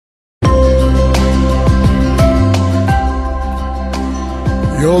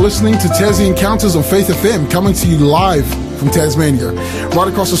You're listening to Tassie Encounters on Faith FM, coming to you live from Tasmania. Right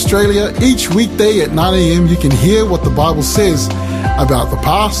across Australia, each weekday at 9 a.m, you can hear what the Bible says about the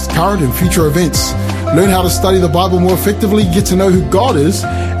past, current and future events. Learn how to study the Bible more effectively, get to know who God is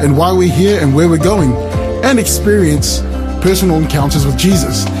and why we're here and where we're going, and experience personal encounters with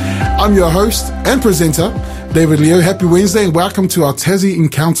Jesus. I'm your host and presenter, David Leo. Happy Wednesday and welcome to our Tassie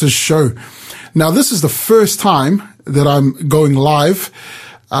Encounters show. Now, this is the first time that I'm going live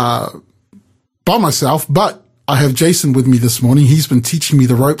by myself, but I have Jason with me this morning. He's been teaching me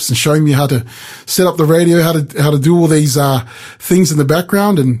the ropes and showing me how to set up the radio, how to do all these things in the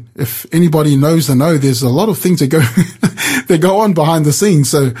background. And if anybody knows, they know there's a lot of things that go that go on behind the scenes.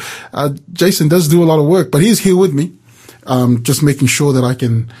 So Jason does do a lot of work, but he's here with me, just making sure that I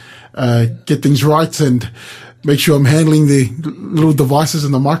can get things right and make sure I'm handling the little devices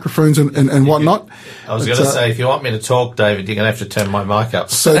and the microphones and whatnot. I was going to say, if you want me to talk, David, you're going to have to turn my mic up.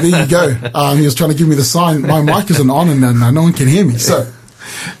 So there you go. He was trying to give me the sign. My mic isn't on and no one can hear me. So,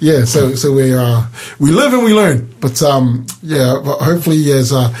 yeah, so we live and we learn. But, hopefully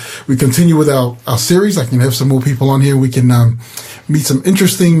as we continue with our series, I can have some more people on here. We can meet some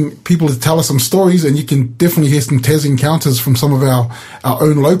interesting people to tell us some stories, and you can definitely hear some Tassie encounters from some of our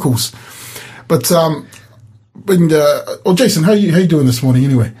own locals. But, Jason, how you doing this morning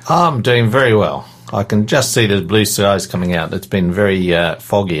anyway? I'm doing very well. I can just see the blue skies coming out. It's been very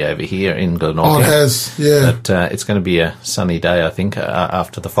foggy over here in Glenorchy. Oh, it has, yeah. But it's going to be a sunny day, I think,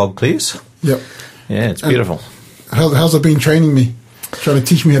 after the fog clears. Yep. Yeah, it's beautiful. How's it been training me? Trying to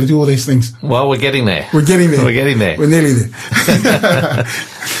teach me how to do all these things? Well, we're getting there. We're getting there. We're nearly there.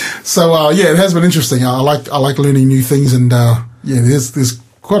 So, it has been interesting. I like learning new things, and there's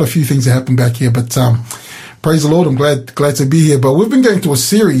quite a few things that happen back here, but praise the Lord, I'm glad to be here. But we've been going through a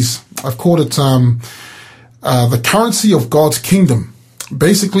series. I've called it The Currency of God's Kingdom.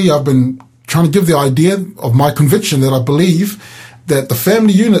 Basically, I've been trying to give the idea of my conviction that I believe that the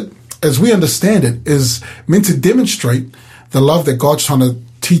family unit, as we understand it, is meant to demonstrate the love that God's trying to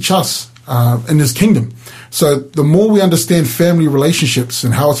teach us in His kingdom. So the more we understand family relationships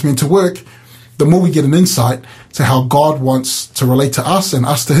and how it's meant to work, the more we get an insight to how God wants to relate to us and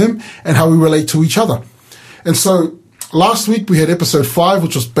us to Him, and how we relate to each other. And so last week we had episode 5,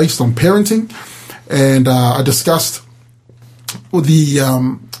 which was based on parenting, and I discussed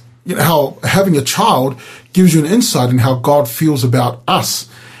how having a child gives you an insight in how God feels about us.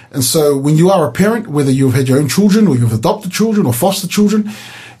 And so when you are a parent, whether you've had your own children or you've adopted children or foster children,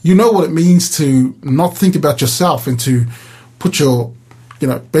 you know what it means to not think about yourself and to put your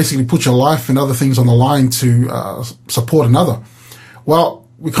life and other things on the line to support another. Well,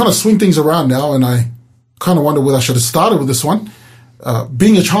 we kind of swing things around now, and I kind of wonder whether I should have started with this one.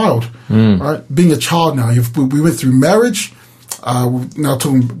 Being a child, right? Being a child now. We went through marriage.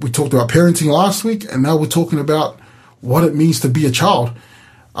 We talked about parenting last week, and now we're talking about what it means to be a child.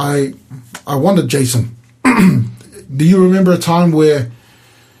 I wondered, Jason, do you remember a time where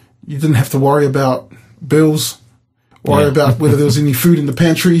you didn't have to worry about bills, worry about whether there was any food in the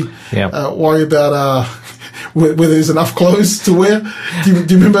pantry, worry about whether there's enough clothes to wear? Do you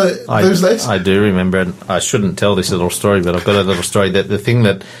remember those days? I do remember, and I shouldn't tell this little story, but I've got a little story. That the thing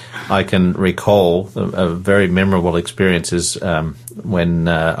that I can recall, a very memorable experience, is when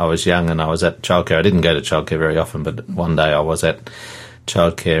I was young and I was at childcare. I didn't go to childcare very often, but one day I was at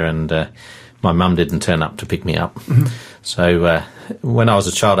childcare, and my mum didn't turn up to pick me up. Mm-hmm. So when I was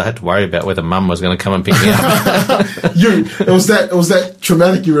a child, I had to worry about whether mum was going to come and pick me up. It was that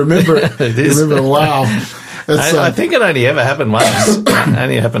traumatic. You remember it? It is. You remember, wow. I think it only ever happened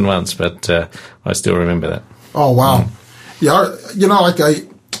once. But I still remember that. Oh, wow.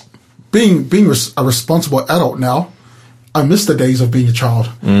 Being a responsible adult now, I miss the days of being a child.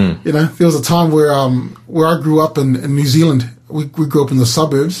 There was a time where I grew up in New Zealand. We grew up in the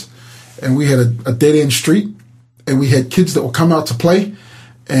suburbs, and we had a dead-end street, and we had kids that would come out to play,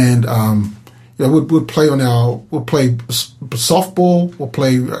 and we'd play softball, we'll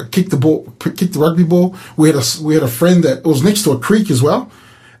play kick the rugby ball. We had a friend that was next to a creek as well,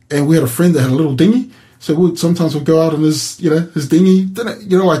 and we had a friend that had a little dinghy. So we'd go out in his dinghy.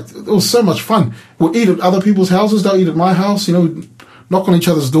 It was so much fun. We'd eat at other people's houses. They'll eat at my house. We'd knock on each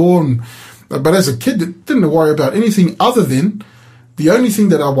other's door. But as a kid, didn't worry about anything other than the only thing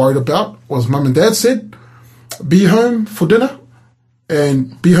that I worried about was Mum and Dad said, be home for dinner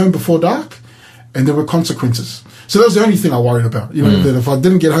and be home before dark, and there were consequences. So that was the only thing I worried about. That if I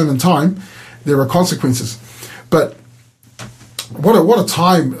didn't get home in time, there were consequences. But what a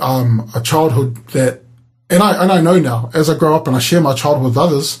time, a childhood that. And I know now, as I grow up and I share my childhood with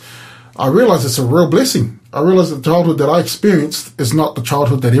others, I realize it's a real blessing I realized the childhood that I experienced is not the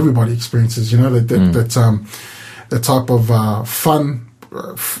childhood that everybody experiences. You know, that type of fun,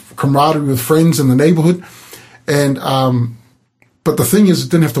 camaraderie with friends in the neighborhood. And but the thing is, I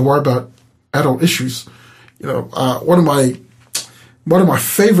didn't have to worry about adult issues. You know, one of my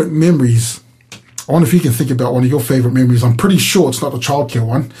favorite memories. I wonder if you can think about one of your favorite memories. I'm pretty sure it's not the childcare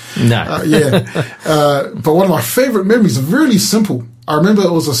one. No. But one of my favorite memories is really simple. I remember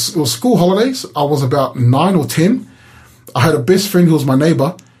it was school holidays. I was about 9 or 10. I had a best friend who was my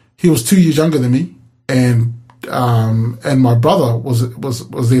neighbor. He was 2 years younger than me, and my brother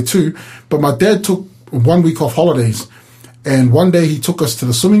was there too. But my dad took 1 week off holidays, and one day he took us to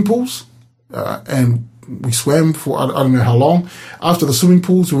the swimming pools, and we swam for I don't know how long. After the swimming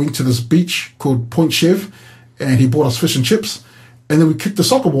pools, we went to this beach called Point Chev, and he bought us fish and chips, and then we kicked the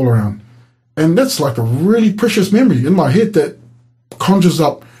soccer ball around. And that's like a really precious memory in my head that conjures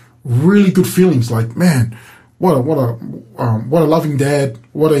up really good feelings. Like, man, what a loving dad.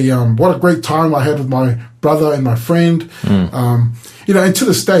 What a great time I had with my brother and my friend. You know, and to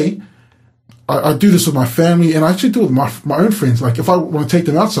this day, I do this with my family, and I actually do it with my own friends. Like, if I want to take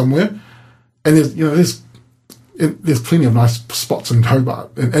them out somewhere, and there's plenty of nice spots in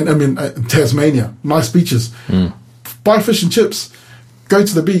Hobart and I mean Tasmania, nice beaches. Buy fish and chips, go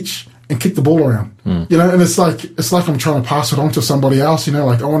to the beach and kick the ball around. You know, and it's like I'm trying to pass it on to somebody else. You know,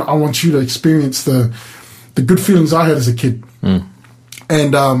 like I want you to experience the good feelings I had as a kid,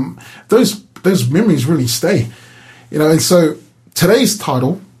 and those memories really stay. You know, and so today's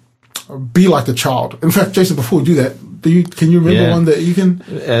title, Be Like a Child. In fact, Jason, before we do that, can you remember one that you can?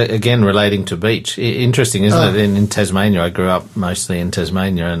 Again, relating to beach. Interesting, isn't it? In Tasmania, I grew up mostly in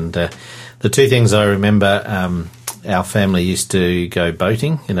Tasmania, and the two things I remember, our family used to go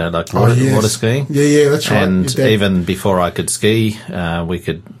boating, you know, like water skiing. Yeah, that's right. And even before I could ski, we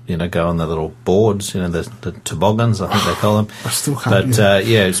could, you know, go on the little boards, you know, the toboggans, I think they call them. I still can't.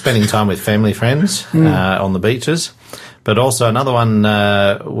 But spending time with family friends on the beaches. But also another one,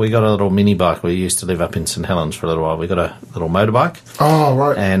 we got a little mini bike. We used to live up in St Helens for a little while. We got a little motorbike. Oh,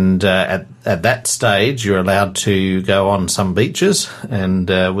 right. And at that stage, you're allowed to go on some beaches, and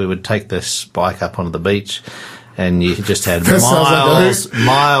we would take this bike up onto the beach, and you just had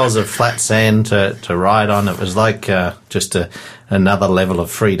miles of flat sand to ride on. It was like just another level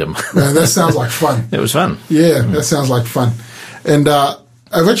of freedom. Man, that sounds like fun. It was fun. Yeah, that sounds like fun. And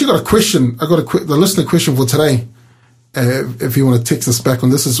I've actually got a question. I got the listener question for today. If you want to text us back on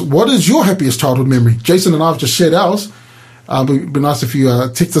this, is what is your happiest childhood memory? Jason and I have just shared ours. It'd be nice if you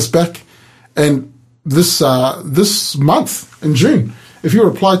text us back. And this month in June, if you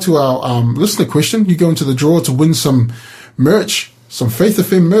reply to our listener question, you go into the draw to win some merch, some Faith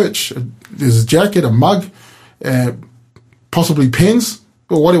FM merch. There's a jacket, a mug, possibly pens,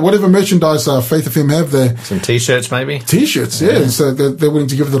 or whatever merchandise Faith FM have there. Some T-shirts, maybe? T-shirts, yeah. So they're willing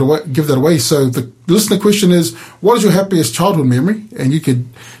to give that away. So the listener question is, what is your happiest childhood memory? And you could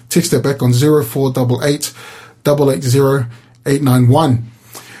text that back on 0488 880 891.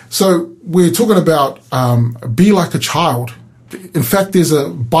 So we're talking about be like a child. In fact, there's a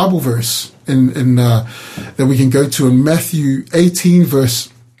Bible verse in that we can go to in Matthew 18, verse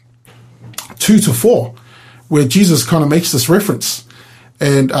 2-4, where Jesus kind of makes this reference.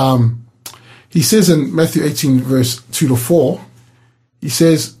 And he says in Matthew 18, verse 2-4, he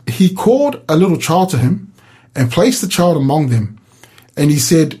says, he called a little child to him and placed the child among them. And he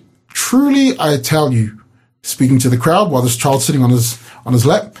said, truly I tell you, speaking to the crowd while this child's sitting on his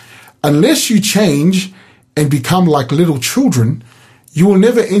lap, unless you change and become like little children, you will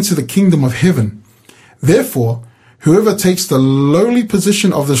never enter the kingdom of heaven. Therefore, whoever takes the lowly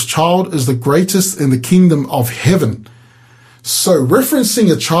position of this child is the greatest in the kingdom of heaven. So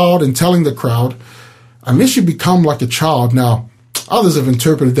referencing a child and telling the crowd, unless you become like a child. Now, others have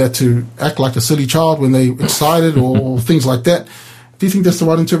interpreted that to act like a silly child when they're excited or things like that. Do you think that's the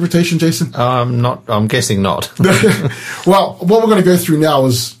right interpretation, Jason? I'm guessing not. Well, what we're going to go through now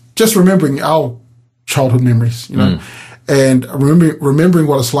is just remembering our childhood memories, you know, and remembering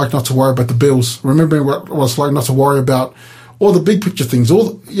what it's like not to worry about the bills, remembering what it's like not to worry about all the big picture things,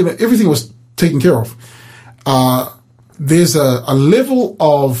 everything was taken care of. There's a level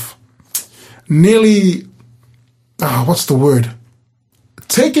of nearly, what's the word?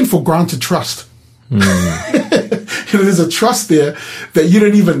 Taken for granted trust. There's a trust there that you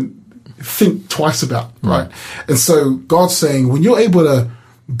don't even think twice about, right? And so God's saying, when you're able to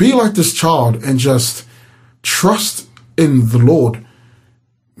be like this child and just trust in the Lord,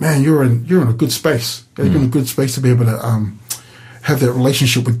 man, you're in a good space. You're in a good space to be able to have that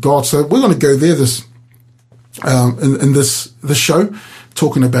relationship with God. So we're going to go there in this show,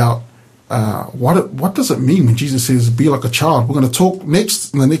 talking about what does it mean when Jesus says, be like a child? We're going to talk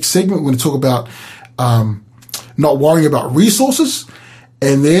next, in the next segment, we're going to talk about not worrying about resources.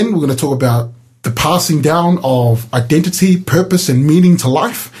 And then we're going to talk about the passing down of identity, purpose, and meaning to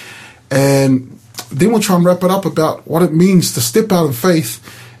life. And then we'll try and wrap it up about what it means to step out of faith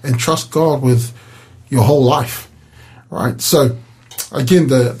and trust God with your whole life. Right? So, again,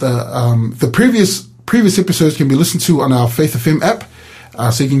 the previous episodes can be listened to on our Faith FM app.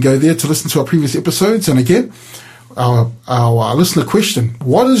 So you can go there to listen to our previous episodes. And again, our listener question: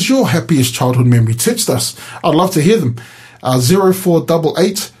 what is your happiest childhood memory? Text us. I'd love to hear them.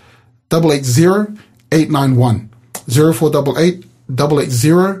 0488 880 891. 0488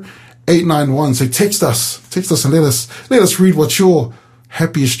 880 891. So text us and let us read what your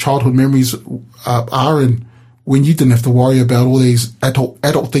happiest childhood memories are, and when you didn't have to worry about all these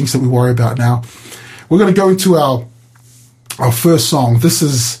adult things that we worry about now. We're going to go into our first song. This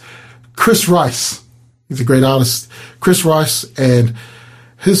is Chris Rice. He's a great artist, Chris Rice, and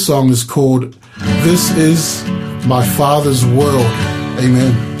his song is called This Is My Father's World.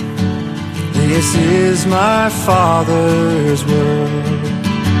 Amen. This is my Father's world,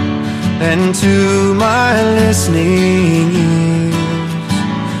 and to my listening ears,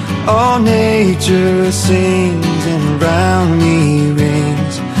 all nature sings and round me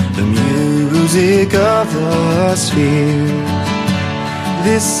rings the music of the spheres.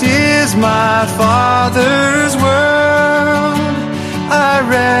 This is my Father's world. I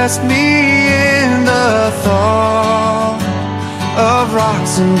rest me in the thought of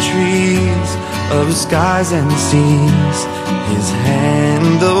rocks and trees, of skies and seas, His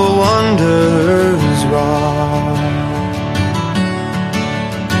hand the wonders wrought.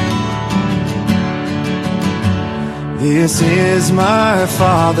 This is my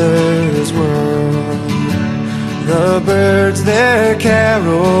Father's world. The birds their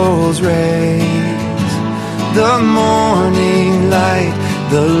carols raise, the morning light,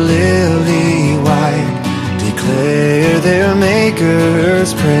 the lily white, declare their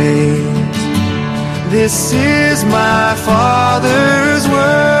Maker's praise. This is my Father's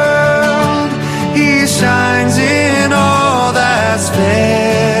world. He shines in all that's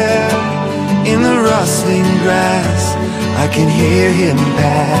fair. In the rustling grass, I can hear Him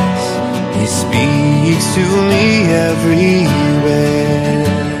pass. He speaks to me everywhere.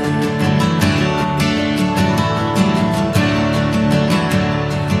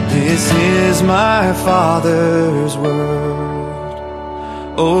 This is my Father's world.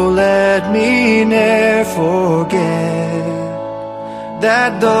 Oh, let me ne'er forget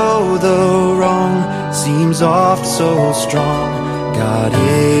that though the wrong seems oft so strong, God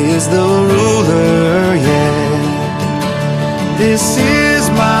is the ruler yet. This is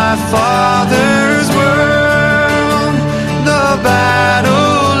my Father's world. The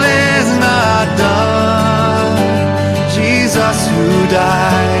battle is not done. Jesus who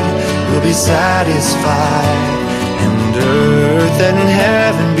died will be satisfied, and earth and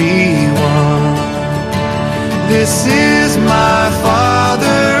heaven be one. This is my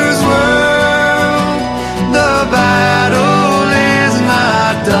Father's world. The battle is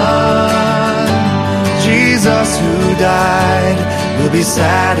not done. Jesus who died will be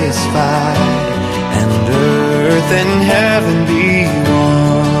satisfied, and earth and heaven be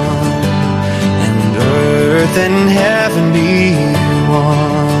one. And earth and heaven be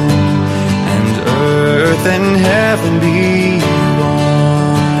one. And earth and heaven be one.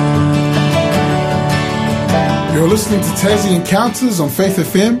 You're listening to Tassie Encounters on Faith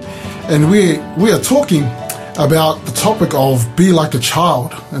FM, and we are talking about the topic of Be Like a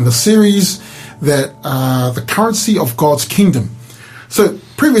Child, and the series that the currency of God's kingdom. So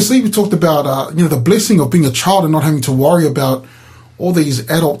previously we talked about the blessing of being a child and not having to worry about all these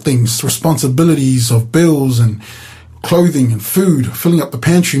adult things, responsibilities of bills and clothing and food, filling up the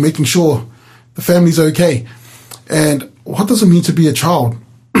pantry, making sure the family's okay. And what does it mean to be a child?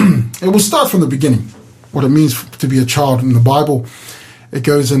 It will start from the beginning, what it means to be a child in the Bible. It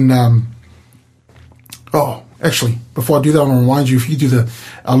goes in actually, before I do that, I want to remind you, if you do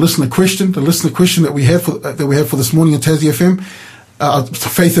our listener question, that we have for this morning at Tassie FM,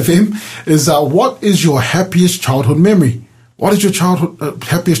 Faith FM, is what is your happiest childhood memory? What is your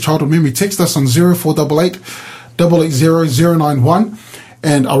happiest childhood memory? Text us on 0488 880 091,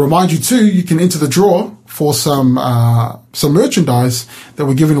 and I'll remind you too, you can enter the draw for some merchandise that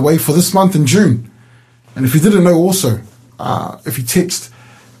we're giving away for this month in June. And if you didn't know, also, if you text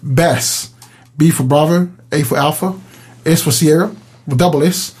BASS, B for Bravo, A for Alpha, S for Sierra, with double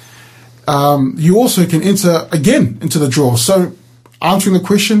S, you also can enter again into the draw. So answering the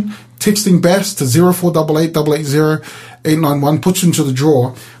question, texting BASS to 0488 880 891 puts you into the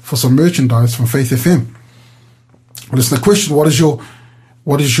draw for some merchandise from Faith FM. Listen, the question, what is your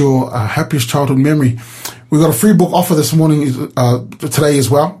happiest childhood memory? We got a free book offer this morning, today as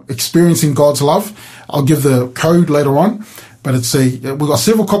well, Experiencing God's Love. I'll give the code later on, but we've got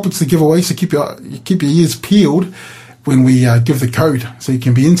several copies to give away, so keep your ears peeled when we give the code, so you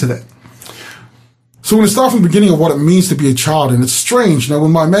can be into that. So we're going to start from the beginning of what it means to be a child, and it's strange,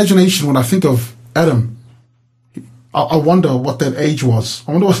 when my imagination, when I think of Adam, I wonder what that age was.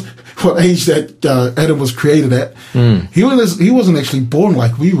 I wonder what age that Adam was created at. He wasn't actually born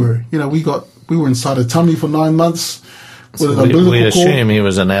like we were. We were inside a tummy for 9 months. So we assume he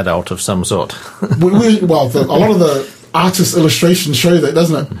was an adult of some sort. A lot of the artist illustrations show that,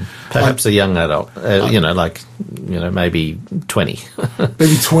 doesn't it? Perhaps a young adult, maybe 20.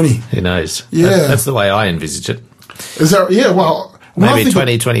 Maybe 20. Who knows? Yeah. That's the way I envisage it. Is that, yeah, well... Maybe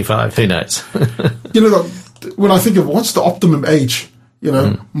 20, 25, who knows? When I think of what's the optimum age,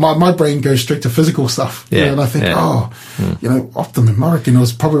 my brain goes straight to physical stuff. Yeah. And I think, optimum, I reckon it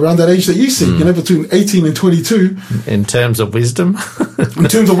was probably around that age that you see, between 18 and 22. In terms of wisdom? In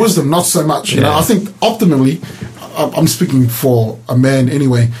terms of wisdom, not so much. I think optimally, I'm speaking for a man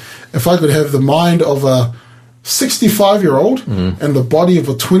anyway, if I could have the mind of a 65-year-old and the body of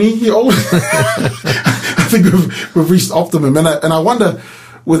a 20-year-old, I think we've reached optimum. And I wonder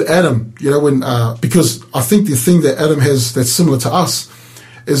with Adam, because I think the thing that Adam has that's similar to us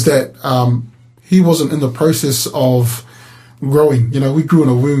is that he wasn't in the process of growing. We grew in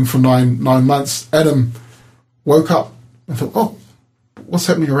a womb for nine months. Adam woke up and thought, oh, what's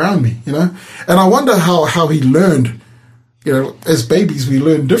happening around me, And I wonder how he learned. As babies, we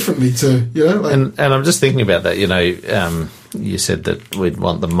learn differently to, And I'm just thinking about that, you said that we'd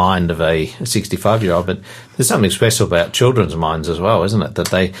want the mind of a 65-year-old, but there's something special about children's minds as well, isn't it? That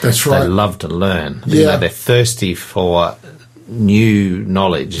they love to learn. Yeah. They're thirsty for new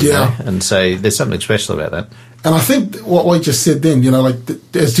knowledge, and so there's something special about that. And I think what I just said then,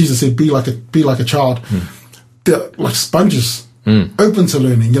 as Jesus said, be like a child. They're like sponges, open to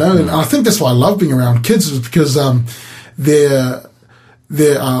learning, And I think that's why I love being around kids, is because their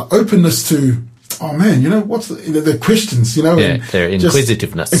openness to, oh man, what's the questions, and their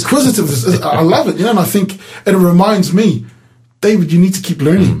inquisitiveness. I love it, and I think, and it reminds me, David, you need to keep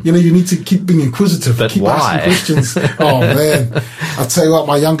learning. You need to keep being inquisitive. But keep why? asking questions. Oh man, I tell you what,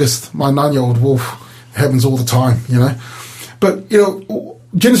 my 9-year-old Wolf, happens all the time, But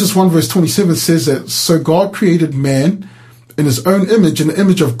Genesis 1 verse 27 says that so God created man in his own image, in the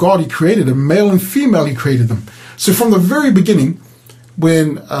image of God he created him, male and female he created them. So from the very beginning,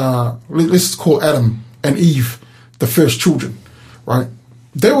 when let's call Adam and Eve the first children, right?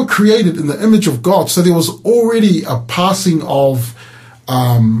 They were created in the image of God. So there was already a passing of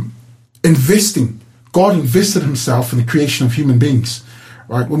investing. God invested himself in the creation of human beings,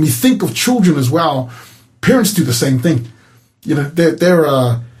 right? When we think of children as well, parents do the same thing.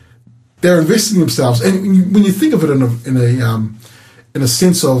 They're investing themselves. And when you think of it in a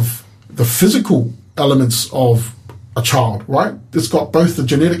sense of the physical elements of a child, right? It's got both the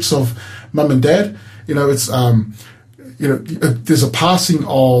genetics of mum and dad. It's there's a passing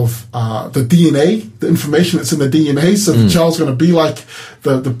of the DNA, the information that's in the DNA. So the child's going to be like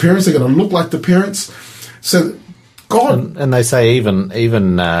the parents. They're going to look like the parents. So God, and they say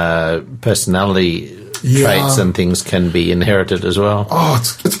even personality traits and things can be inherited as well. Oh,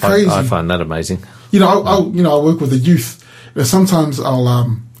 it's crazy. I find that amazing. I work with the youth. Sometimes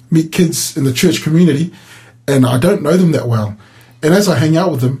I'll meet kids in the church community, and I don't know them that well. And as I hang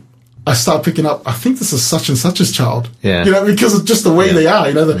out with them, I start picking up, I think this is such and such's child. Yeah. Because of just the way they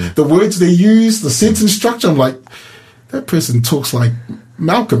are, the words they use, the sentence structure. I'm like, that person talks like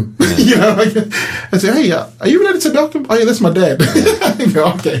Malcolm. I say, hey, are you related to Malcolm? Oh yeah, that's my dad.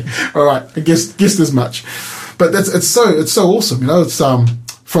 Okay. All right. I guess this much. But it's so awesome. It's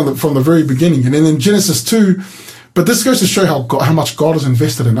from the very beginning. And then in Genesis 2, but this goes to show how much God has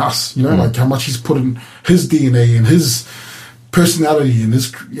invested in us, like how much he's put in his DNA and his personality and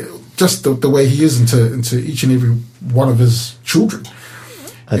his, just the way he is into each and every one of his children.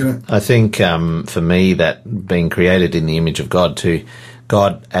 I think for me, that being created in the image of God too,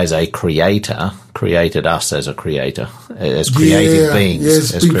 God as a creator created us as a creator, as creative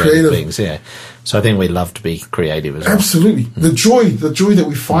beings, as creative beings. Yeah. So I think we love to be creative as well. Absolutely. The joy that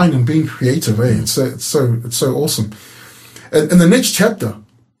we find in being creative, it's so awesome. And in the next chapter,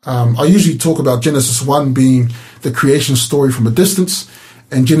 I usually talk about Genesis 1 being the creation story from a distance,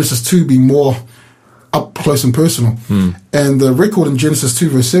 and Genesis 2 being more up close and personal. And the record in Genesis 2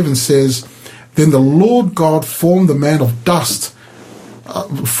 verse 7 says, "Then the Lord God formed the man of dust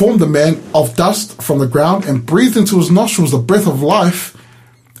formed the man of dust from the ground and breathed into his nostrils the breath of life,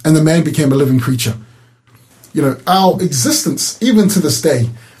 and the man became a living creature. You know, our existence, even to this day,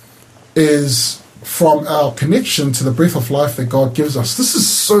 is from our connection to the breath of life that God gives us. This is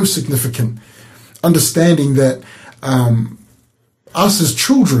so significant. Understanding that us as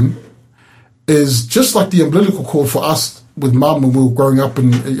children is just like the umbilical cord for us with mum when we were growing up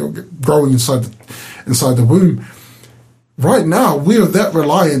and growing inside the womb. Right now, we are that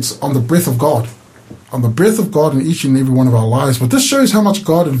reliant on the breath of God, in each and every one of our lives. But this shows how much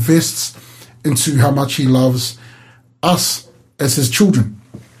God invests into how much he loves us as his children.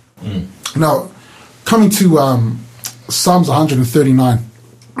 Now, coming to Psalms 139,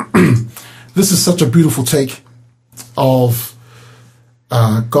 this is such a beautiful take of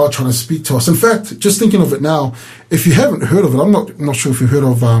God trying to speak to us. In fact, just thinking of it now, if you haven't heard of it, I'm not sure if you've heard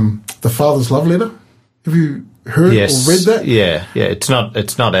of The Father's Love Letter. Have you heard or read that? Yeah. It's not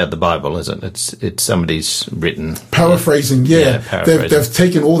out of the Bible, is it? It's somebody's written. Paraphrasing, yeah. Paraphrasing. They've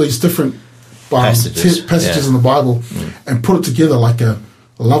taken all these different passages in the Bible and put it together like a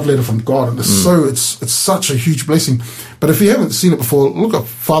love letter from God, and it's such a huge blessing. But if you haven't seen it before, look at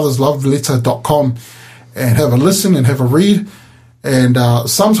fathersloveletter.com and have a listen and have a read. And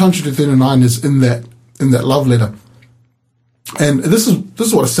Psalms 139 is in that love letter. And this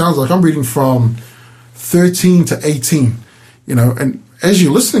is what it sounds like. I'm reading from 13 to 18, you know, and as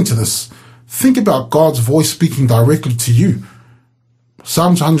you're listening to this, think about God's voice speaking directly to you.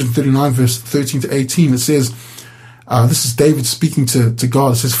 Psalms 139 verse 13 to 18, it says, this is David speaking to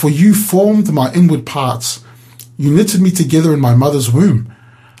God. It says, "For you formed my inward parts. You knitted me together in my mother's womb.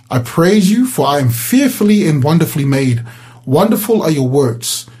 I praise you, for I am fearfully and wonderfully made. Wonderful are your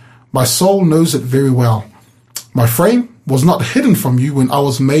works. My soul knows it very well. My frame was not hidden from you when I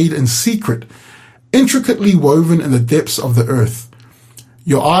was made in secret, intricately woven in the depths of the earth.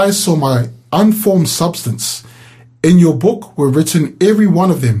 Your eyes saw my unformed substance. In your book were written every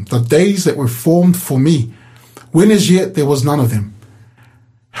one of them, the days that were formed for me, when as yet there was none of them.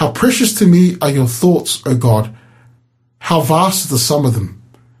 How precious to me are your thoughts, O God. How vast is the sum of them.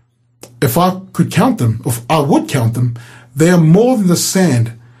 If I could count them, if I would count them, they are more than the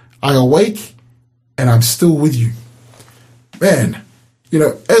sand. I awake and I'm still with you." Man, you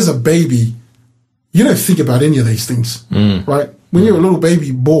know, as a baby, you don't think about any of these things, right? When you're a little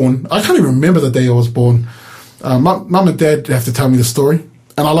baby born, I can't even remember the day I was born. Mum and Dad have to tell me the story,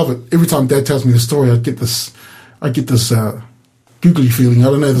 and I love it. Every time Dad tells me the story, I get this googly feeling. I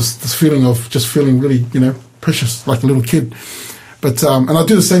don't know, this feeling of just feeling really, you know, precious, like a little kid. But and I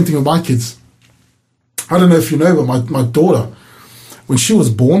do the same thing with my kids. I don't know if you know, but my daughter, when she was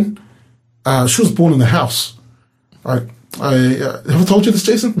born in the house. Right? Have I told you this,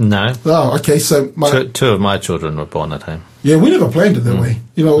 Jason? No. Oh, okay. So two of my children were born at home. Yeah, we never planned it that way.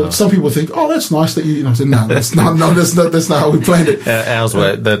 You know, some people think, "Oh, that's nice that you know." I said, "No, that's not. No, that's not how we planned it." Ours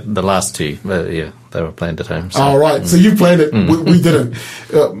were the last two. Yeah, they were planned at home. So. All right. So you planned it. We didn't.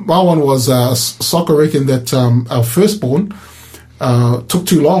 My one was soccer. Reckon that our firstborn took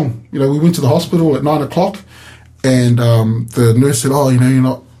too long. You know, we went to the hospital at 9 o'clock, and the nurse said, "Oh, you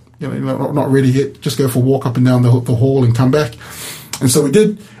know, you're not ready yet. Just go for a walk up and down the hall and come back." And so we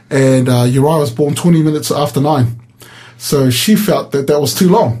did. And Uriah was born 20 minutes after 9. So she felt that was too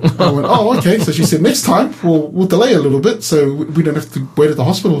long. I went, "Oh, okay." So she said, "Next time we'll delay a little bit so we don't have to wait at the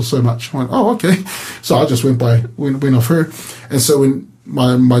hospital so much." I went, "Oh, okay." So I just went off her. And so when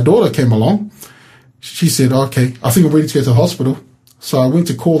my daughter came along, she said, "Okay, I think I'm ready to go to the hospital." So I went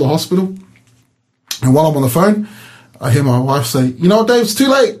to call the hospital. And while I'm on the phone, I hear my wife say, "You know what, Dave, it's too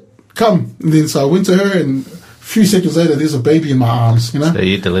late. Come." And then so I went to her, and a few seconds later, there's a baby in my arms, you know. So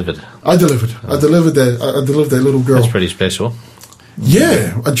you delivered. I delivered that little girl. That's pretty special.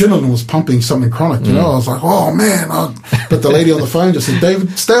 Yeah, adrenaline was pumping, something chronic, you know. I was like, "Oh man!" But the lady on the phone just said,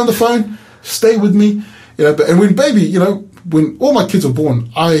 "David, stay on the phone, stay with me." You know, and when baby, you know, when all my kids were born,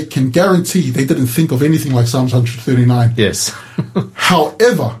 I can guarantee they didn't think of anything like Psalms 139. Yes.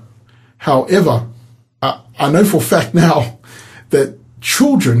 However, I know for a fact now that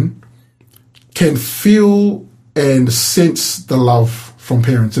children can feel and sense the love from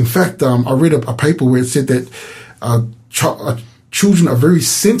parents. In fact, I read a paper where it said that children are very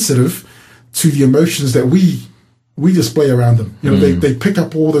sensitive to the emotions that we display around them. You know, they pick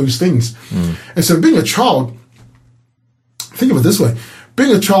up all those things. And so being a child, think of it this way,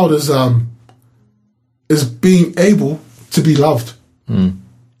 being a child is being able to be loved.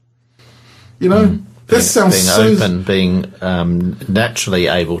 You know, that sounds being open, being naturally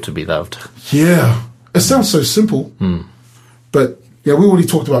able to be loved. Yeah, it sounds so simple, but yeah, we already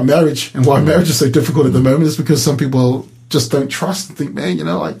talked about marriage and why marriage is so difficult at the moment is because some people just don't trust and think, man,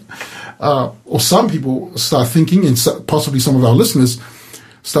 or some people start thinking, and possibly some of our listeners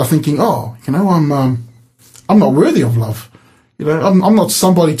start thinking, I'm not worthy of love. I'm not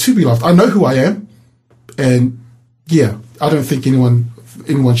somebody to be loved. I know who I am, and I don't think anyone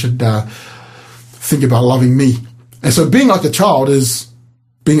should think about loving me. And so being like a child is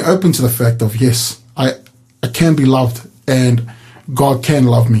being open to the fact of, yes, I can be loved, and God can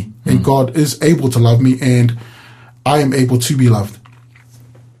love me, and God is able to love me, and I am able to be loved.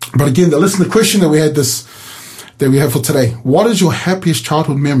 But again, the listener question that we have for today: what is your happiest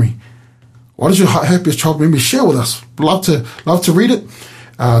childhood memory? What is your happiest childhood memory? Share with us. Love to read it.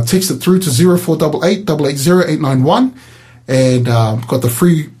 Text it through to 0488 880 891, and got the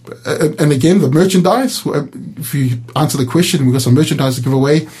free and again the merchandise. If you answer the question, we've got some merchandise to give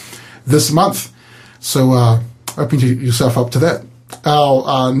away this month. So open yourself up to that.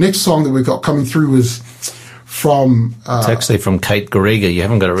 Our next song that we've got coming through is from... it's actually from Kate Garriga. You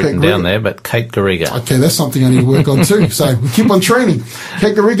haven't got it written down there, but Kate Garriga. Okay, that's something I need to work on too. So we keep on training.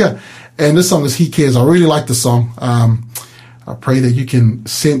 Kate Garriga. And this song is He Cares. I really like this song. I pray that you can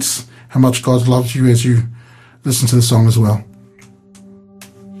sense how much God loves you as you listen to the song as well.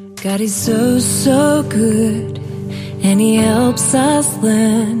 God is so, so good, and He helps us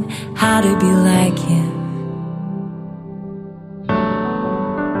learn how to be like Him.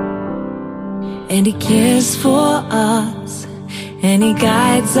 And He cares for us, and He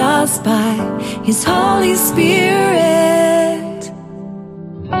guides us by His Holy Spirit.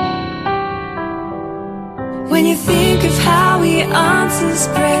 When you think of how He answers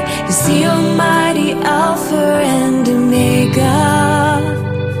prayer, you see Almighty Alpha and Omega,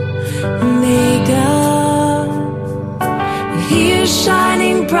 and He is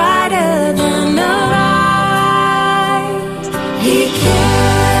shining brighter than the light. He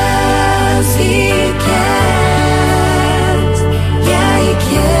cares, He cares, yeah, He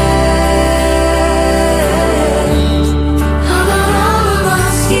cares. All of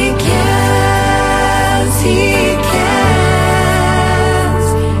us, He cares, He cares,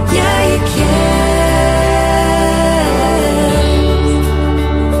 yeah, He cares.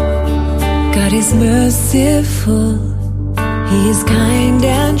 God is merciful, He is kind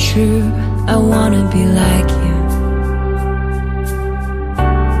and true. I wanna be like Him.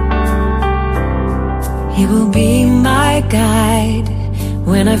 He will be my guide.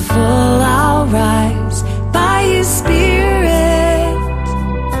 When I fall, I'll rise by His Spirit.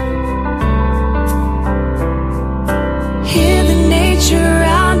 Hear the nature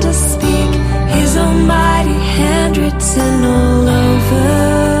around us speak, His almighty hand written all over.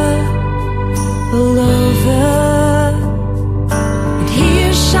 And He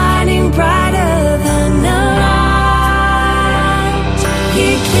is shining brighter than the light. He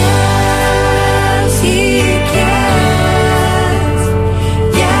cares, He cares,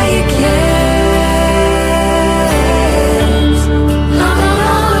 yeah, He cares. All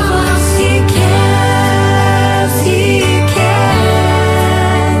of us, He cares, He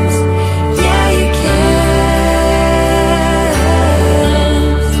cares, yeah, He cares.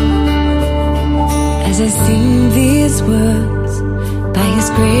 As I sing these words, by His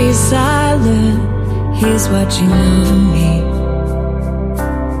grace I learn He's watching over me.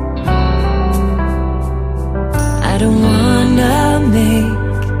 I don't wanna make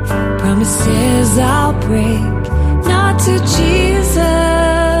promises I'll break, not to Jesus.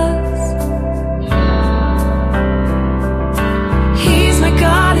 He's my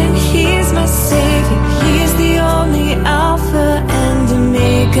God and He's my Savior. He's the only Alpha and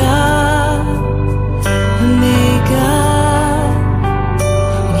Omega. And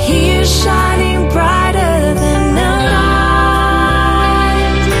He is shining brighter than the light.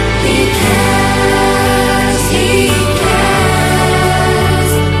 He cares, He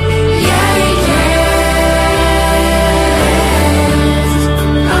cares, yeah, He cares.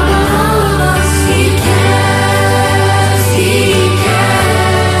 All of us, He cares, He cares,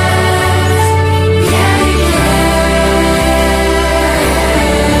 yeah, He cares.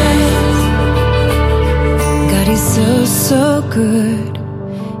 God is so, so good,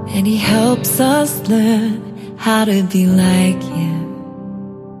 and He helps us learn how to be like Him.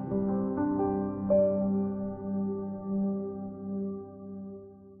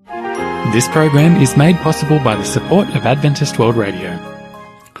 This program is made possible by the support of Adventist World Radio.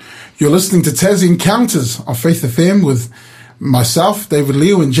 You're listening to Tassie Encounters on Faith FM with myself, David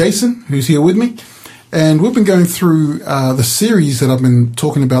Leo, and Jason, who's here with me. And we've been going through the series that I've been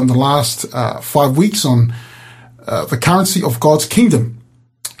talking about in the last 5 weeks on the currency of God's kingdom.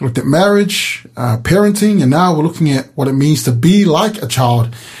 We looked at marriage, parenting, and now we're looking at what it means to be like a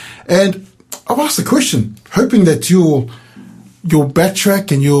child. And I've asked the question, hoping that you'll you'll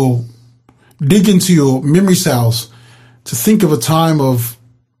backtrack and you'll dig into your memory cells to think of a time of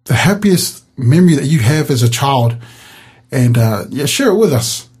the happiest memory that you have as a child. And, share it with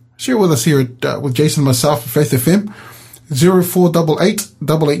us. Share it with us here at, with Jason and myself at Faith FM. 0488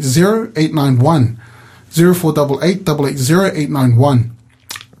 880 891. 0488 880 891.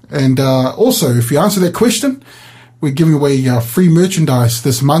 And also, if you answer that question, we're giving away free merchandise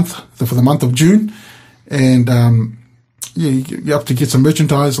this month, for the month of June. And you have to get some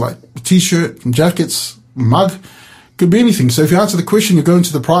merchandise like a T-shirt, jackets, mug. Could be anything. So if you answer the question, you go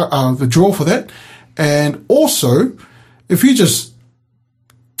into the draw for that. And also, if you just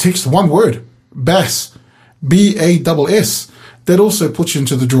text one word, BASS, BASS, that also puts you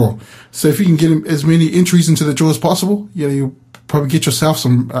into the draw. So if you can get as many entries into the draw as possible, you'll probably get yourself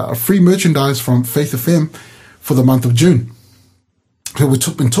some free merchandise from Faith FM for the month of June. So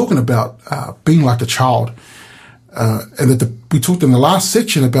we've been talking about being like a child, and that we talked in the last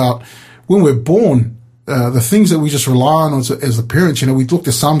section about when we're born, the things that we just rely on as the parents. We looked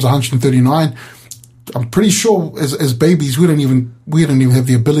at Psalms 139. I'm pretty sure as babies we don't even have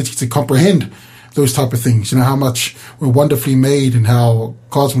the ability to comprehend those type of things. How much we're wonderfully made and how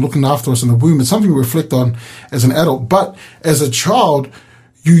God's been looking after us in the womb. It's something we reflect on as an adult. But as a child,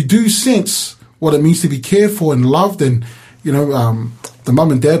 you do sense what it means to be cared for and loved, and the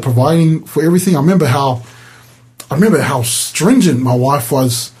mum and dad providing for everything. I remember how stringent my wife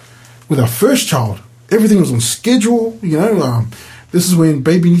was with our first child. Everything was on schedule. This is when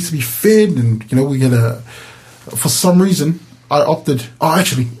baby needs to be fed, and we had for some reason I opted.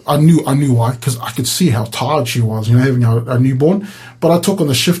 Actually, I knew why, because I could see how tired she was, having a newborn. But I took on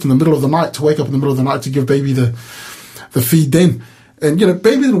the shift in the middle of the night to wake up in the middle of the night to give baby the feed then. And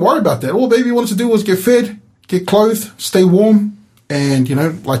baby didn't worry about that. All baby wanted to do was get fed, get clothed, stay warm. And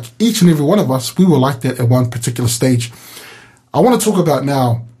like each and every one of us, we were like that at one particular stage. I want to talk about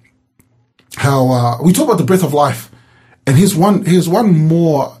now how we talk about the breath of life. And here's one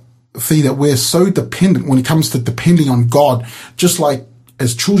more thing, that we're so dependent when it comes to depending on God. Just like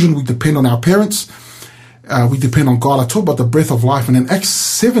as children, we depend on our parents. We depend on God. I talk about the breath of life. And in Acts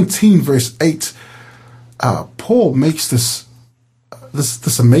 17 verse 8, Paul makes this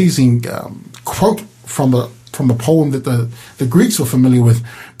amazing quote from a poem that the Greeks were familiar with.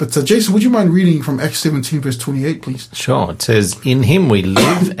 But Jason, would you mind reading from Acts 17 verse 28, please? Sure. It says, "In him we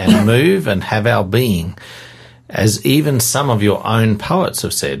live and move and have our being, as even some of your own poets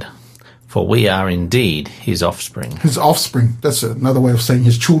have said, for we are indeed his offspring." His offspring. That's another way of saying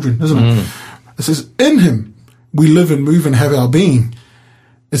his children, isn't it? It says, in him we live and move and have our being.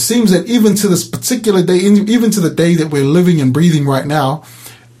 It seems that even to this particular day, even to the day that we're living and breathing right now,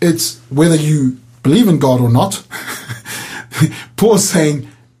 it's whether you believe in God or not, Paul's saying,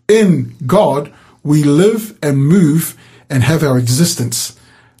 in God we live and move and have our existence.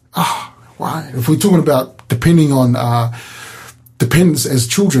 Why? If we're talking about depending on dependence as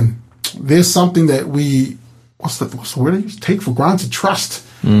children, there's something that we what's the word I use? Take for granted trust.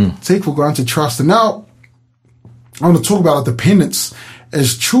 Take for granted trust. And now I want to talk about our dependence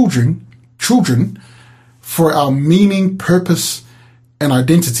as children for our meaning, purpose, and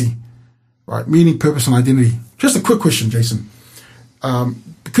identity. Right? Meaning, purpose, and identity. Just a quick question, Jason.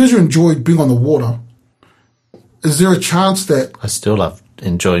 Because you enjoyed being on the water, is there a chance that... I still love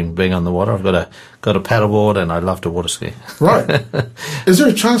enjoying being on the water. I've got a paddleboard and I love to water ski. Right. Is there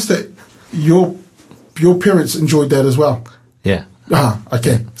a chance that your parents enjoyed that as well? Yeah.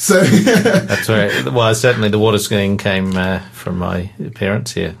 Okay. So that's right. Well, certainly the water skiing came from my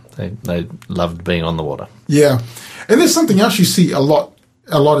parents. Yeah, they loved being on the water. Yeah, and there's something else you see a lot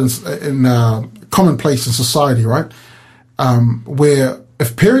in commonplace in society, right? Where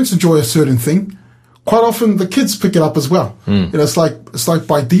if parents enjoy a certain thing, quite often the kids pick it up as well. It's like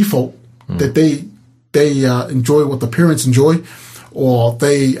by default that they enjoy what the parents enjoy, or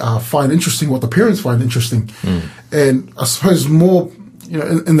they find interesting what the parents find interesting. And I suppose more,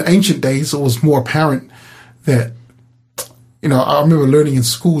 in the ancient days, it was more apparent that, I remember learning in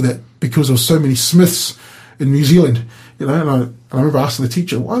school that because there were so many Smiths in New Zealand, and I remember asking the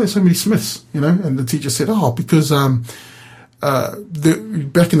teacher, why are there so many Smiths? And the teacher said, because back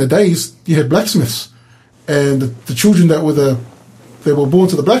in the days, you had blacksmiths, and the children that were born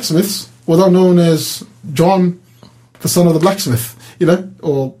to the blacksmiths were not known as John, the son of the blacksmith,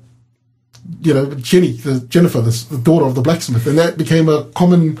 or Jennifer, the daughter of the blacksmith, and that became a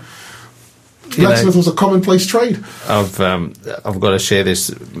common. Blacksmith was a commonplace trade. I've got to share this.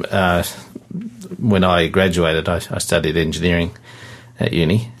 When I graduated, I studied engineering at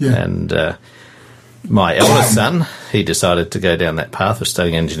uni, and my eldest son, he decided to go down that path of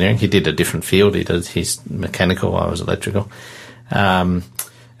studying engineering. He did a different field. He's mechanical. I was electrical. And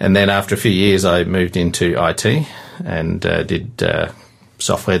then after a few years, I moved into IT and did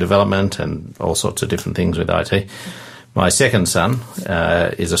software development and all sorts of different things with IT. My second son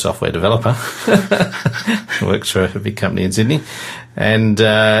is a software developer, works for a big company in Sydney. And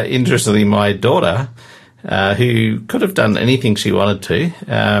interestingly, my daughter, who could have done anything she wanted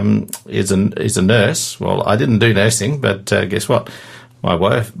to, is a nurse. Well, I didn't do nursing, but guess what? My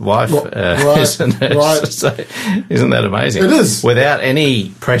wife is a nurse. Right. So isn't that amazing? It is. Without any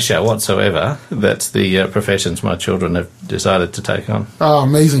pressure whatsoever, that's the professions my children have decided to take on. Oh,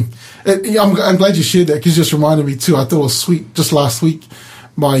 amazing. I'm glad you shared that, because you just reminded me too. I thought it was sweet. Just last week,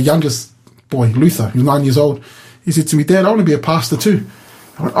 my youngest boy, Luther, who's 9 years old, he said to me, "Dad, I want to be a pastor too."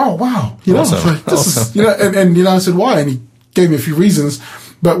 I went, "Oh, wow." Awesome. Like, this is, and I said, "Why?" And he gave me a few reasons.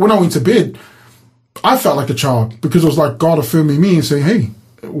 But when I went to bed, I felt like a child, because it was like God affirming me and saying, "Hey,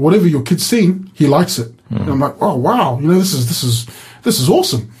 whatever your kid's seen, he likes it." And I'm like, "Oh, wow. This is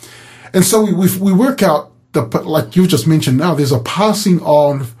awesome." And so we work out like you just mentioned now, there's a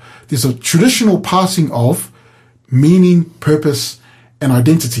traditional passing of meaning, purpose, and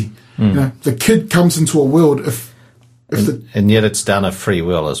identity. The kid comes into a world and yet it's done of free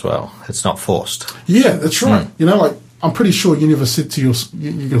will as well. It's not forced. Yeah, that's right. Like, I'm pretty sure you never said to your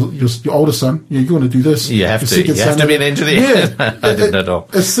older son, "You're going to do this." You have to. You have to be an engineer. Yeah, I didn't at all.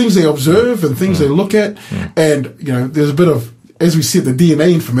 It's things they observe and things they look at, and there's a bit of, as we said, the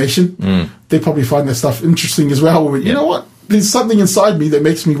DNA information. They probably find that stuff interesting as well. You know what? There's something inside me that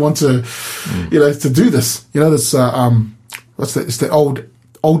makes me want to, to do this. That's it's the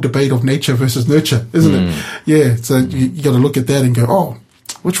old debate of nature versus nurture, isn't it? Yeah. So you got to look at that and go, "Oh,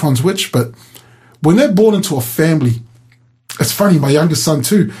 which one's which?" But when they're born into a family, it's funny. My youngest son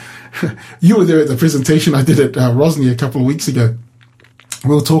too. You were there at the presentation I did at Rosny a couple of weeks ago.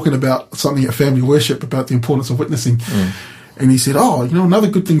 We were talking about something at family worship about the importance of witnessing. And he said, "Oh, another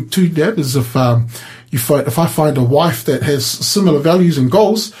good thing too, Dad, is if I find a wife that has similar values and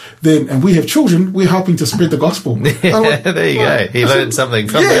goals, and we have children, we're helping to spread the gospel." Went, there you go. He learned something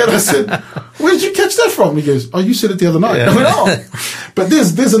from that. Yeah, and I said, "Where did you catch that from?" He goes, "Oh, you said it the other night." Yeah. I went, "Oh." But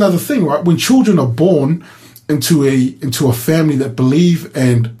there's another thing, right? When children are born into a family that believe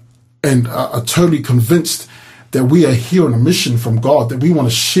and are totally convinced that we are here on a mission from God, that we want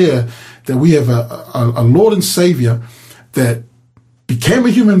to share, that we have a Lord and Savior that became a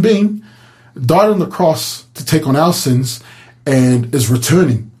human being, died on the cross to take on our sins, and is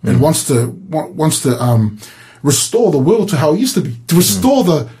returning and wants to restore the world to how it used to be, to restore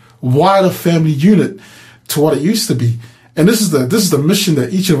the wider family unit to what it used to be. And this is the mission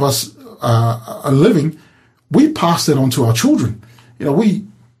that each of us are living. We pass that on to our children. We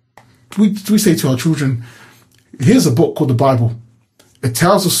say to our children, "Here's a book called the Bible. It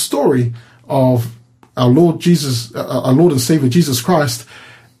tells a story of our Lord Jesus, our Lord and Savior Jesus Christ,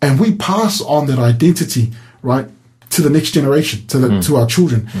 and we pass on that identity, right, to the next generation, to our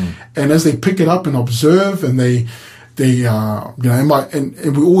children. And as they pick it up and observe, and they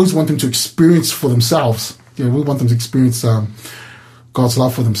and we always want them to experience for themselves. We want them to experience God's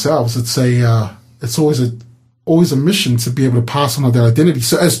love for themselves. It's always a mission to be able to pass on that identity.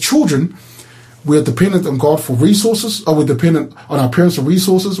 So as children, we're dependent on God for resources, or we're dependent on our parents for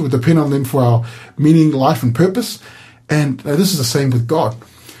resources. We're dependent on them for our meaning, life, and purpose. And this is the same with God.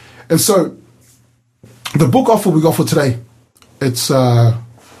 And so the book offer we got for today, it's...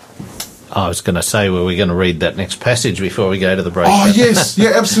 I was going to say, were we going to read that next passage before we go to the break? Oh, yes.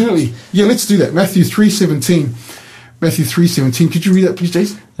 Yeah, absolutely. Yeah, let's do that. Matthew 3:17. Matthew 3:17. Could you read that, please,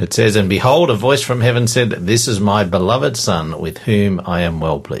 Jason? It says, "And behold, a voice from heaven said, 'This is my beloved Son, with whom I am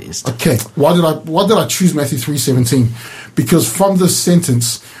well pleased.'" Okay. Why did I choose Matthew 3:17? Because from this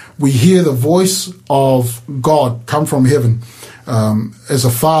sentence, we hear the voice of God come from heaven as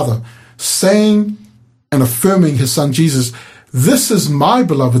a father, saying and affirming his Son Jesus, "This is my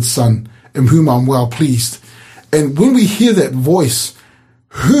beloved Son, in whom I'm well pleased." And when we hear that voice,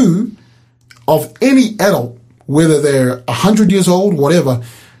 who of any adult, whether they're 100 years old, whatever,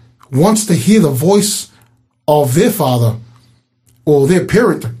 wants to hear the voice of their father or their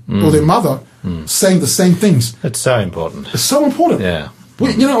parent or their mother saying the same things? It's so important. It's so important. Yeah.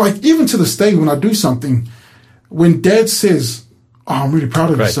 Like even to this day when I do something, when Dad says, "Oh, I'm really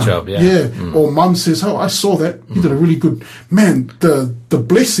proud of you, son." Great job, yeah. Or Mum says, "Oh, I saw that. You did a really good..." Man, the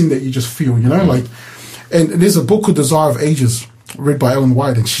blessing that you just feel, like... And there's a book called Desire of Ages, read by Ellen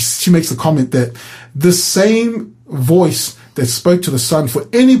White, and she makes the comment that the same voice that spoke to the Son, for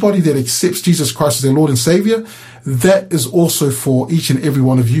anybody that accepts Jesus Christ as their Lord and Savior, that is also for each and every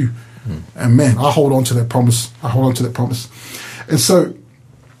one of you. And man, I hold on to that promise. And so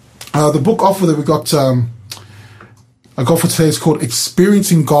the book offer that we got Our goal for today is called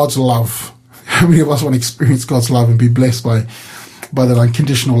Experiencing God's Love. How many of us want to experience God's love and be blessed by that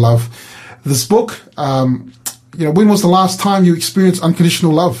unconditional love? This book, when was the last time you experienced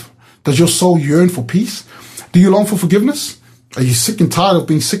unconditional love? Does your soul yearn for peace? Do you long for forgiveness? Are you sick and tired of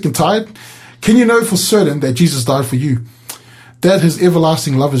being sick and tired? Can you know for certain that Jesus died for you? That his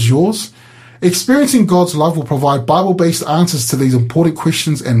everlasting love is yours? Experiencing God's love will provide Bible-based answers to these important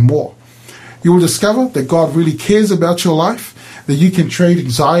questions and more. You will discover that God really cares about your life, that you can trade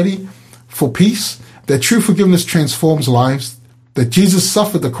anxiety for peace, that true forgiveness transforms lives, that Jesus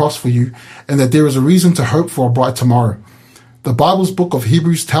suffered the cross for you, and that there is a reason to hope for a bright tomorrow. The Bible's book of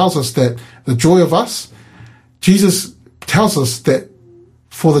Hebrews tells us that the joy of us, Jesus tells us that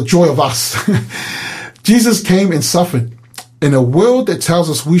for the joy of us, Jesus came and suffered. In a world that tells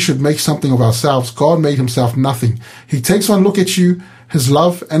us we should make something of ourselves, God made himself nothing. He takes one look at you, his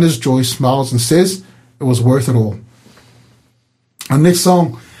love and his joy, smiles and says, it was worth it all. Our next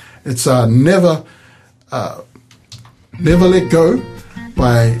song, it's Never Let Go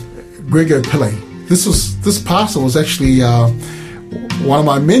by Grego Pillay. This pastor was actually one of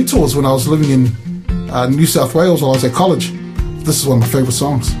my mentors when I was living in New South Wales while I was at college. This is one of my favorite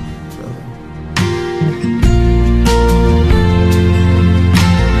songs.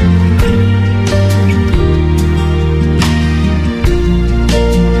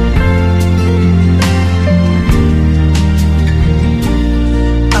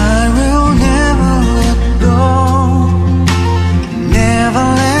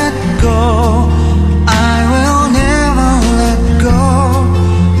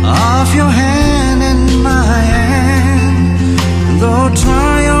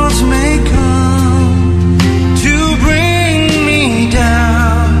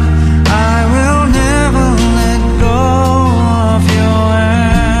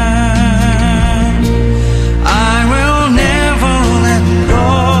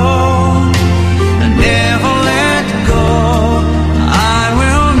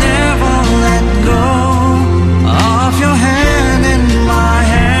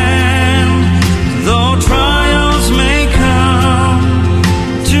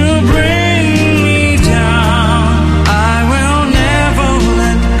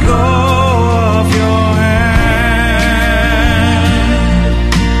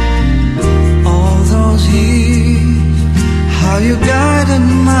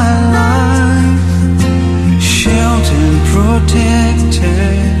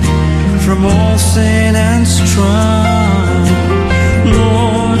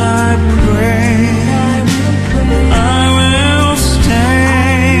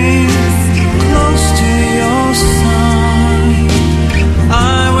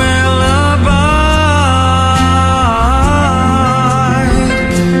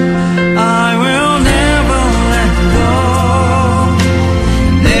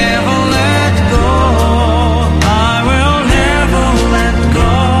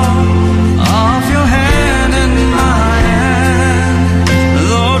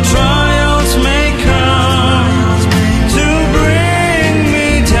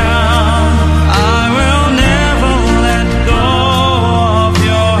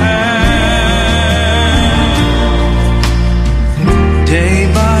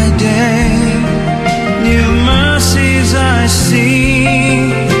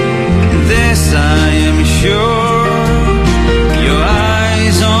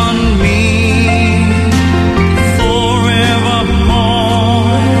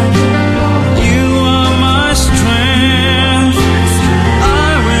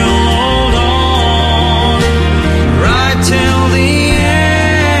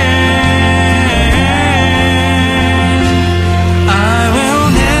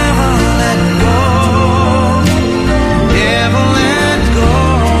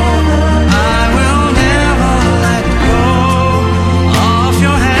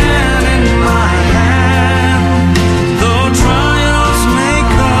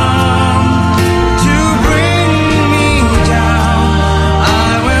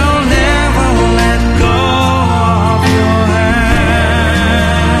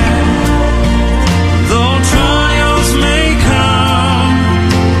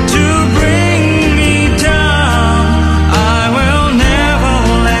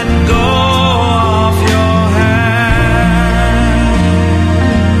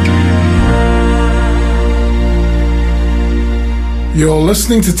 You're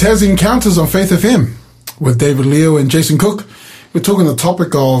listening to Tassie Encounters on Faith FM with David Leo and Jason Cook. We're talking the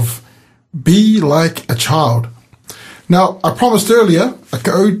topic of be like a child. Now, I promised earlier a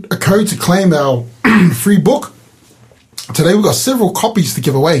code to claim our free book. Today we've got several copies to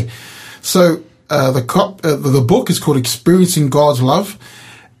give away. So the book is called Experiencing God's Love.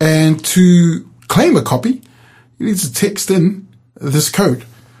 And to claim a copy, you need to text in this code,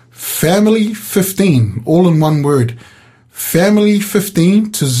 family15, all in one word,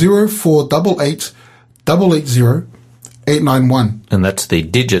 family15 to 0488 880 891. And that's the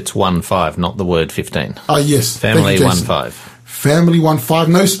digits 15, not the word 15. Yes. Family 15. Family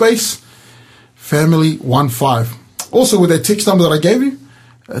 15, no space. Family 15. Also, with that text number that I gave you,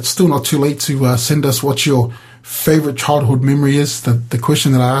 it's still not too late to send us what your favorite childhood memory is. The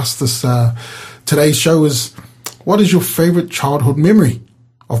question that I asked this today's show is, what is your favorite childhood memory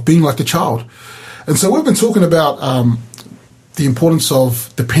of being like a child? And so we've been talking about the importance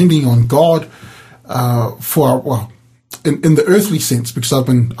of depending on God for our, in the earthly sense, because I've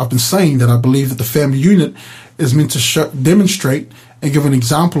been saying that I believe that the family unit is meant to demonstrate and give an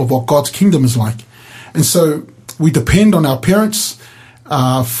example of what God's kingdom is like. And so we depend on our parents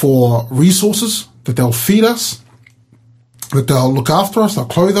for resources, that they'll feed us, that they'll look after us, they'll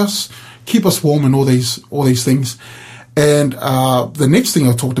clothe us, keep us warm, and all these things. And the next thing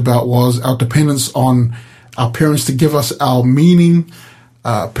I talked about was our dependence on our parents to give us our meaning,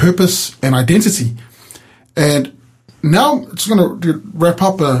 purpose, and identity. And now it's going to wrap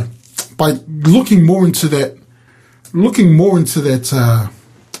up by looking more into that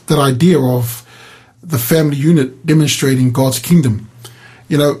that idea of the family unit demonstrating God's kingdom.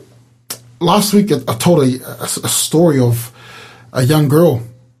 You know, last week I told a story of a young girl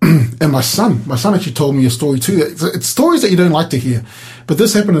and my son. My son actually told me a story too. It's stories that you don't like to hear, but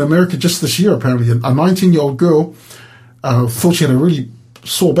this happened in America just this year. Apparently, a 19-year-old girl thought she had a really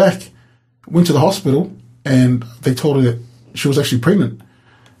sore back, went to the hospital, and they told her that she was actually pregnant.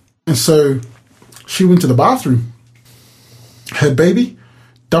 And so she went to the bathroom, had baby,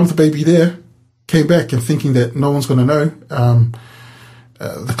 dumped the baby there, came back and thinking that no one's going to know.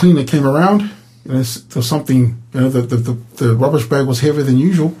 The cleaner came around, there was something, the rubbish bag was heavier than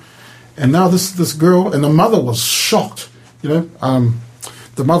usual. And now this girl, and the mother was shocked, the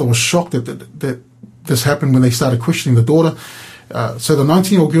mother was shocked that this happened when they started questioning the daughter. So the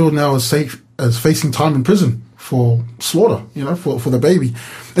 19-year-old girl now is facing time in prison for slaughter, for the baby.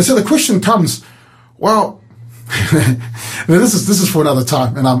 And so the question comes, well, this is for another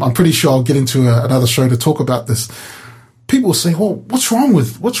time, and I'm pretty sure I'll get into another show to talk about this. People say, well, what's wrong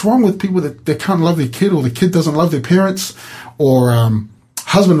with people that can't love their kid, or the kid doesn't love their parents, or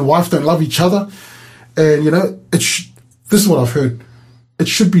husband and wife don't love each other? And, this is what I've heard. It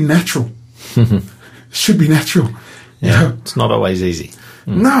should be natural. It should be natural. Yeah, it's not always easy.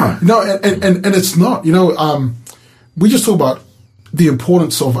 No, and it's not. We just talk about the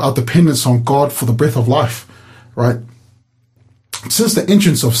importance of our dependence on God for the breath of life, right? Since the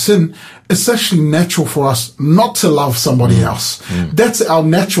entrance of sin, it's actually natural for us not to love somebody else. That's our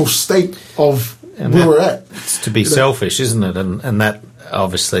natural state of where we're at. It's to be selfish, isn't it? And that,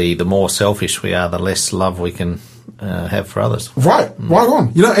 obviously, the more selfish we are, the less love we can have for others. Right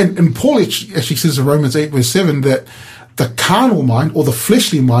on. And Paul actually says in Romans 8 verse 7 that the carnal mind, or the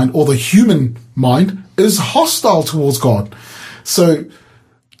fleshly mind, or the human mind is hostile towards God. So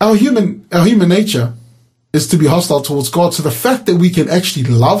our human nature is to be hostile towards God. So the fact that we can actually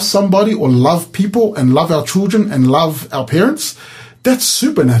love somebody, or love people, and love our children, and love our parents, that's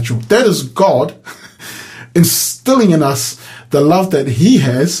supernatural. That is God instilling in us the love that He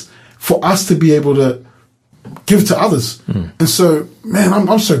has for us to be able to give to others. And so, man,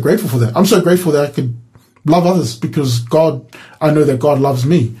 I'm so grateful for that. I'm so grateful that I could love others, because I know that God loves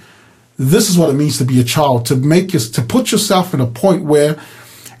me. This is what it means to be a child, to put yourself in a point where,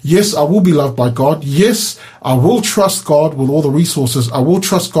 yes, I will be loved by God. Yes, I will trust God with all the resources. I will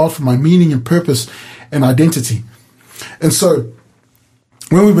trust God for my meaning and purpose and identity. And so,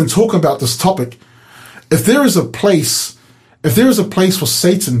 when we've been talking about this topic, if there is a place for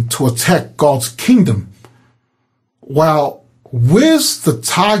Satan to attack God's kingdom, well, where's the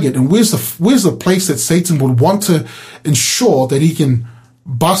target, and where's the place that Satan would want to ensure that he can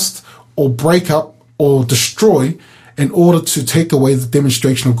bust or break up or destroy in order to take away the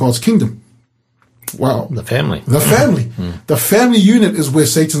demonstration of God's kingdom? Well, the family. The family unit is where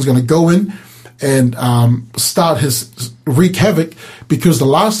Satan's going to go in and start wreak havoc, because the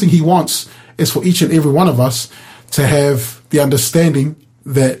last thing he wants is for each and every one of us to have the understanding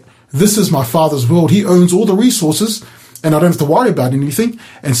that this is my Father's world. He owns all the resources, and I don't have to worry about anything.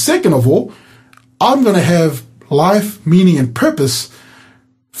 And second of all, I'm going to have life, meaning, and purpose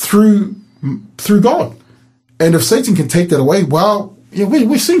through God. And if Satan can take that away, well,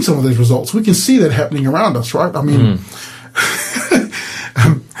 we're seeing some of those results. We can see that happening around us, right? I mean,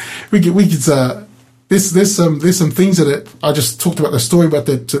 we could there's some things that I just talked about the story about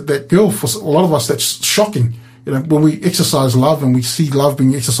that girl. For a lot of us, that's shocking. You know, when we exercise love and we see love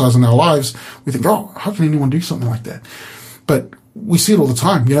being exercised in our lives, we think, oh, how can anyone do something like that? But we see it all the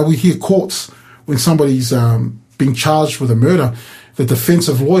time. You know, we hear courts when somebody's being charged with a murder. The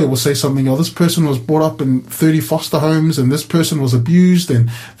defensive lawyer will say something, oh, this person was brought up in 30 foster homes and this person was abused and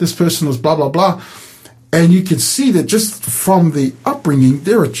this person was blah, blah, blah. And you can see that just from the upbringing,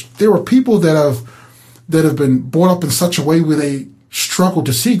 there are people that have been brought up in such a way where they struggle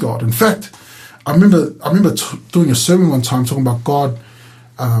to see God. In fact, I remember doing a sermon one time talking about God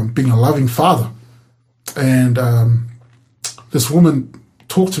being a loving father. And this woman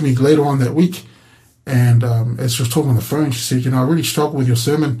talked to me later on that week. And as she was talking on the phone, she said, you know, I really struggle with your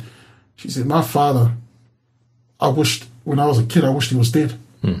sermon. She said, my father, when I was a kid, I wished he was dead.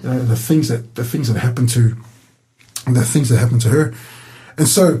 The things that happened to her. And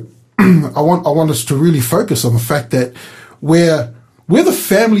so I want us to really focus on the fact that where the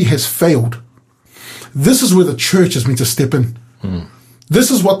family has failed, this is where the church is meant to step in. This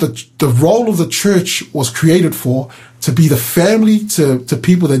is what the role of the church was created for, to be the family to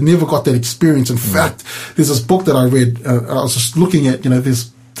people that never got that experience. In fact, there's this book that I read. I was just looking at, you know,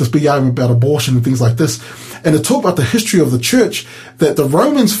 this big argument about abortion and things like this. And it talked about the history of the church, that the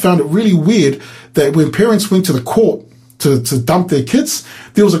Romans found it really weird that when parents went to the court to dump their kids,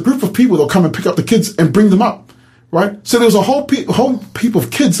 there was a group of people that would come and pick up the kids and bring them up. Right? So there was a whole heap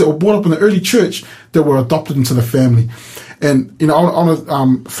of kids that were brought up in the early church that were adopted into the family. And, you know, I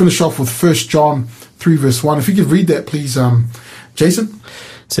want to finish off with 1 John 3 verse 1. If you could read that, please, Jason.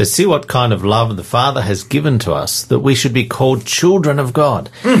 It says, see what kind of love the Father has given to us, that we should be called children of God.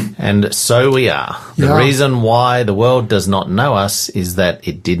 And so we are. The reason why the world does not know us is that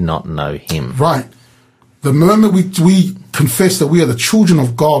it did not know him. Right. The moment we confess that we are the children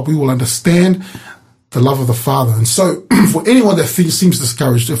of God, we will understand the love of the Father. And so for anyone that seems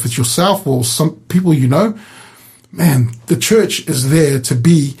discouraged, if it's yourself or some people you know, man, the church is there to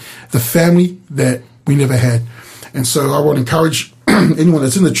be the family that we never had. And so I want to encourage anyone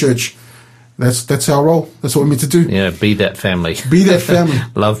that's in the church, that's our role. That's what we're meant to do. Yeah, be that family. Be that family.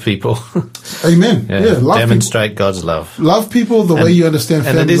 Love people. Amen. Yeah, love demonstrate people. God's love. Love people the way you understand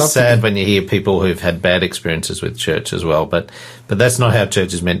family. And it is love sad people. when you hear people who've had bad experiences with church as well. But that's not how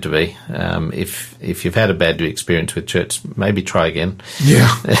church is meant to be. If you've had a bad experience with church, maybe try again.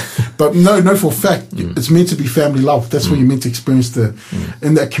 Yeah. But no, for a fact, it's meant to be family love. That's what you're meant to experience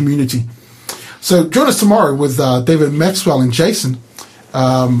in that community. So join us tomorrow with David Maxwell and Jason,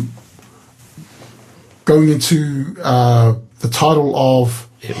 going into the title of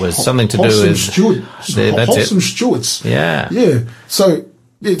it was something to do with wholesome stewards. Yeah. So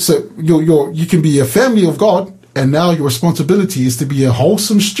you can be a family of God, and now your responsibility is to be a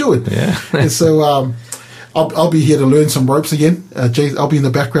wholesome steward. Yeah. And so I'll be here to learn some ropes again. I'll be in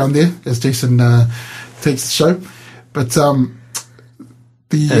the background there as Jason takes the show. But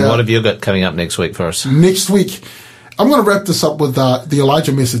and what have you got coming up next week for us? Next week, I'm going to wrap this up with the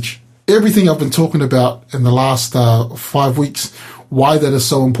Elijah message. Everything I've been talking about in the last 5 weeks, why that is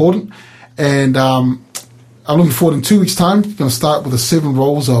so important. And I'm looking forward in 2 weeks' time. We're going to start with the 7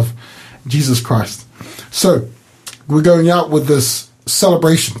 roles of Jesus Christ. So we're going out with this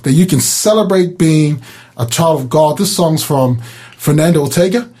celebration that you can celebrate being a child of God. This song's from Fernando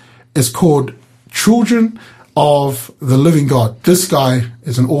Ortega. It's called Children of the Living God. This guy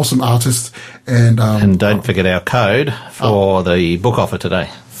is an awesome artist. And don't forget our code for the book offer today.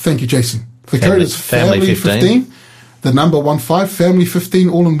 Thank you, Jason. The code is Family 15, the number 15, Family 15,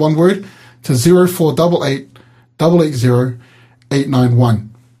 all in one word, to 0488 880 891.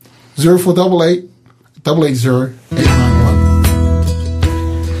 0488 880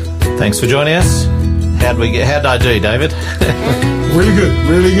 891. Thanks for joining us. How did I do, David? Really good,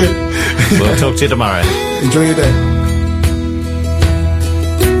 really good. We'll talk to you tomorrow. Enjoy your day.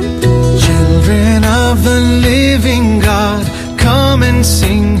 Children of the living God, come and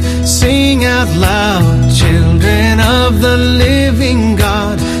sing out loud. Children of the living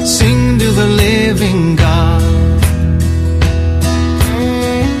God, sing to the living God.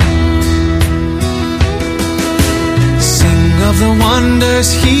 Sing of the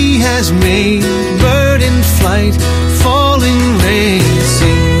wonders he has made, bird in flight, falling rain.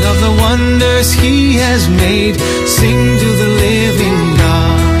 Sing of the wonders he has made, sing to the living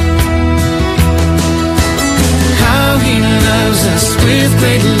God. How he loves us with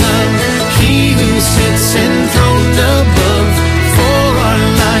great love, he who sits enthroned above. For our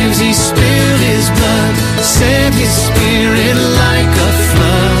lives he spilled his blood, sent his spirit like a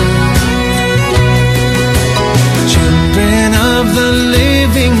flood. Children of the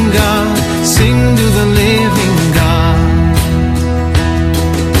living God, sing to the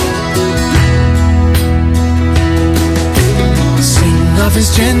of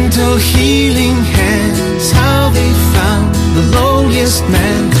his gentle healing hands, how they found the lowliest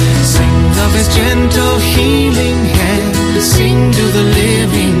man. Sing of his gentle healing hands, sing to the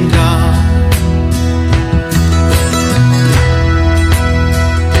living God.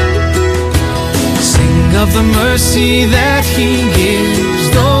 Sing of the mercy that he gives,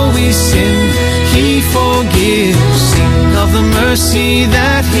 though we sin, he forgives. Sing of the mercy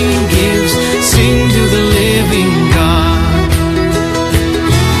that he gives, sing to the living God.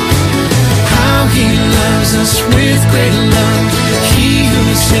 He loves us with great love, he who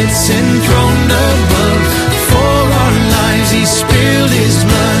sits enthroned above. For our lives he spilled his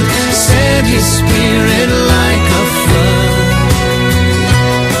blood, sent his spirit like a flood.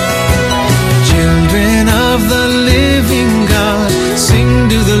 Children of the living God, sing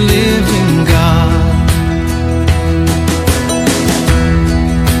to the living God.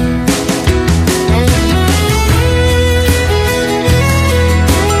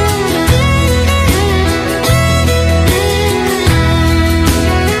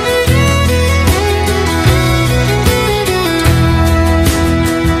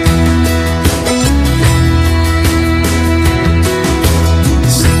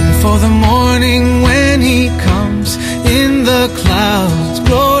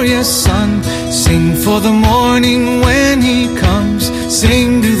 Sun, sing for the morning when he comes,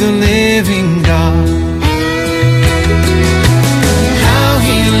 sing to the living God. How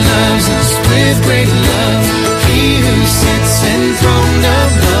he loves us with great love, he who sits enthroned